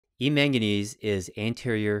E-manganese is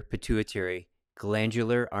anterior pituitary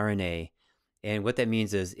glandular RNA. And what that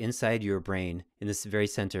means is inside your brain, in this very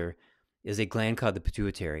center, is a gland called the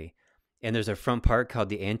pituitary. And there's a front part called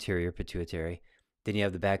the anterior pituitary. Then you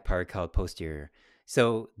have the back part called posterior.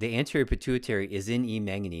 So the anterior pituitary is in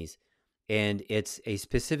E-manganese, and it's a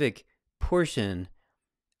specific portion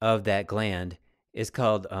of that gland is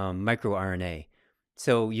called microRNA.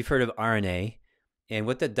 So you've heard of RNA, and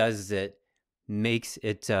what that does is it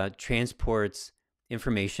transports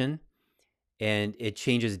information, and it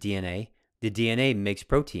changes DNA. The DNA makes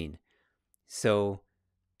protein. So,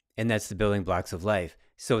 and that's the building blocks of life.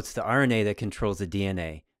 So it's the RNA that controls the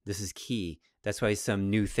DNA. This is key. That's why some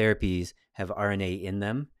new therapies have RNA in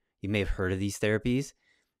them. You may have heard of these therapies.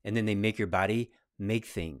 And then they make your body make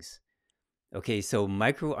things. Okay, so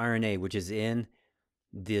microRNA, which is in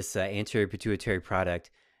this anterior pituitary product,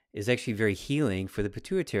 is actually very healing for the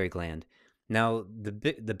pituitary gland. Now,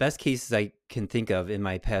 the best cases I can think of in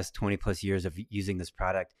my past 20 plus years of using this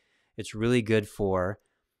product, it's really good for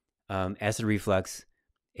acid reflux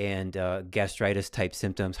and gastritis type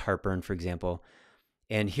symptoms, heartburn, for example.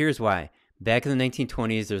 And here's why. Back in the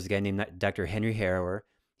 1920s, there was a guy named Dr. Henry Harrower.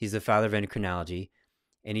 He's the father of endocrinology,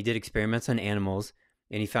 and he did experiments on animals,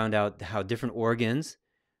 and he found out how different organs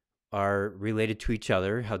are related to each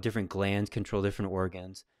other, how different glands control different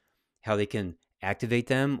organs, how they can activate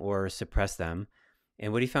them or suppress them.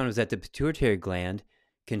 And what he found was that the pituitary gland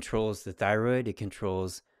controls the thyroid, it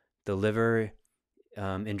controls the liver,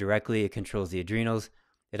 indirectly, it controls the adrenals,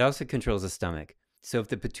 it also controls the stomach. So if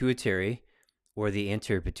the pituitary or the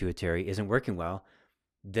anterior pituitary isn't working well,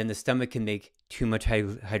 then the stomach can make too much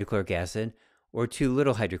hydrochloric acid or too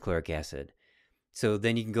little hydrochloric acid. So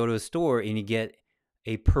then you can go to a store and you get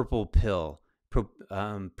a purple pill.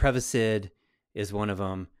 Prevacid is one of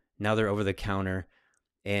them. Now they're over the counter,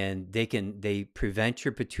 and they prevent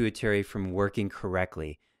your pituitary from working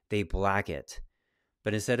correctly. They block it.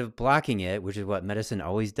 But instead of blocking it, which is what medicine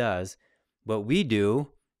always does, what we do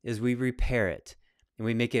is we repair it and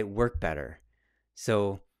we make it work better.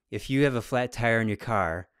 So if you have a flat tire in your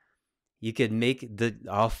car, you could make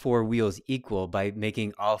all four wheels equal by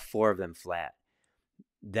making all four of them flat.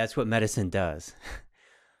 That's what medicine does.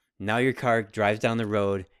 Now your car drives down the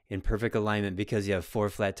road in perfect alignment because you have four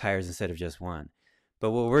flat tires instead of just one.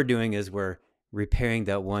 But what we're doing is we're repairing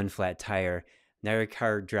that one flat tire. Now your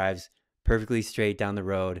car drives perfectly straight down the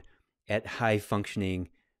road at high functioning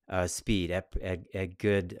speed, at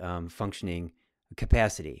good functioning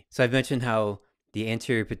capacity. So I've mentioned how the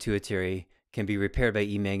anterior pituitary can be repaired by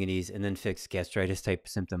E-manganese and then fix gastritis type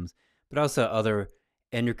symptoms, but also other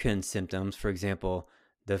endocrine symptoms. For example,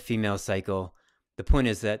 the female cycle. The point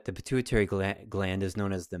is that the pituitary gland is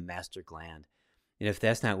known as the master gland. And if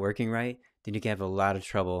that's not working right, then you can have a lot of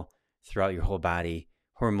trouble throughout your whole body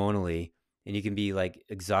hormonally, and you can be like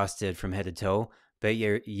exhausted from head to toe, but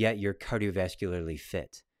yet you're cardiovascularly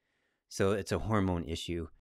fit. So it's a hormone issue.